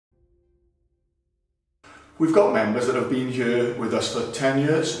We've got members that have been here with us for 10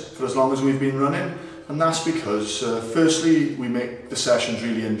 years, for as long as we've been running, and that's because firstly we make the sessions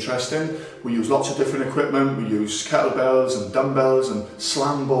really interesting. We use lots of different equipment. We use kettlebells and dumbbells and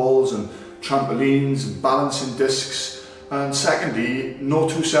slam balls and trampolines and balancing discs, and secondly, no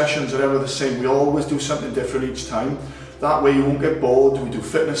two sessions are ever the same. We always do something different each time. That way you won't get bored. We do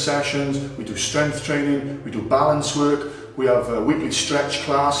fitness sessions, we do strength training, we do balance work, we have weekly stretch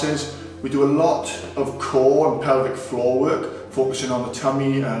classes. We do a lot of core and pelvic floor work, focusing on the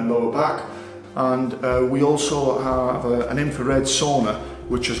tummy and lower back. And we also have an infrared sauna,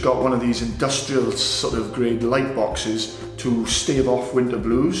 which has got one of these industrial sort of grade light boxes to stave off winter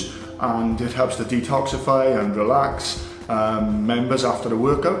blues, and it helps to detoxify and relax members after a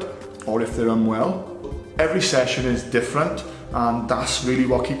workout or if they're unwell. Every session is different, and that's really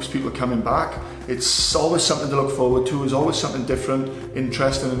what keeps people coming back. It's always something to look forward to, it's always something different,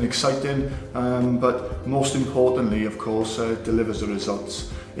 interesting and exciting, but most importantly, of course, it delivers the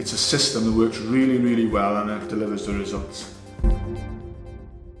results. It's a system that works really, really well, and it delivers the results.